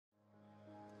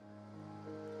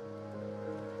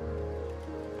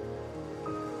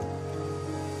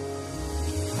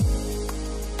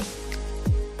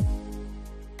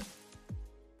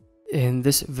In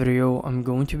this video, I'm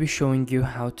going to be showing you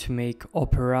how to make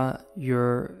Opera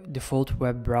your default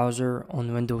web browser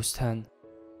on Windows 10.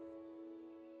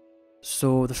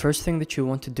 So the first thing that you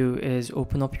want to do is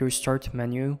open up your Start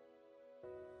menu.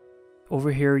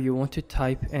 Over here, you want to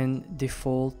type in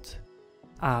Default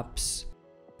Apps.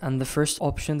 And the first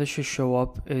option that should show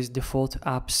up is Default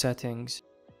App Settings.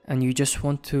 And you just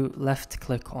want to left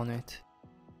click on it.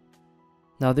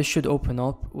 Now this should open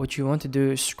up. What you want to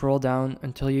do is scroll down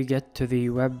until you get to the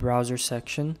web browser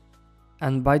section,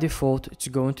 and by default it's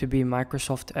going to be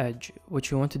Microsoft Edge. What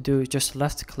you want to do is just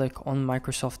left click on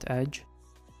Microsoft Edge,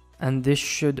 and this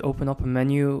should open up a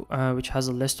menu which has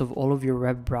a list of all of your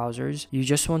web browsers. You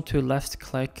just want to left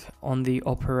click on the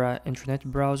Opera Internet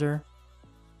browser,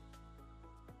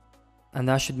 and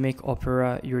that should make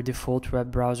Opera your default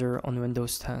web browser on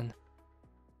Windows 10.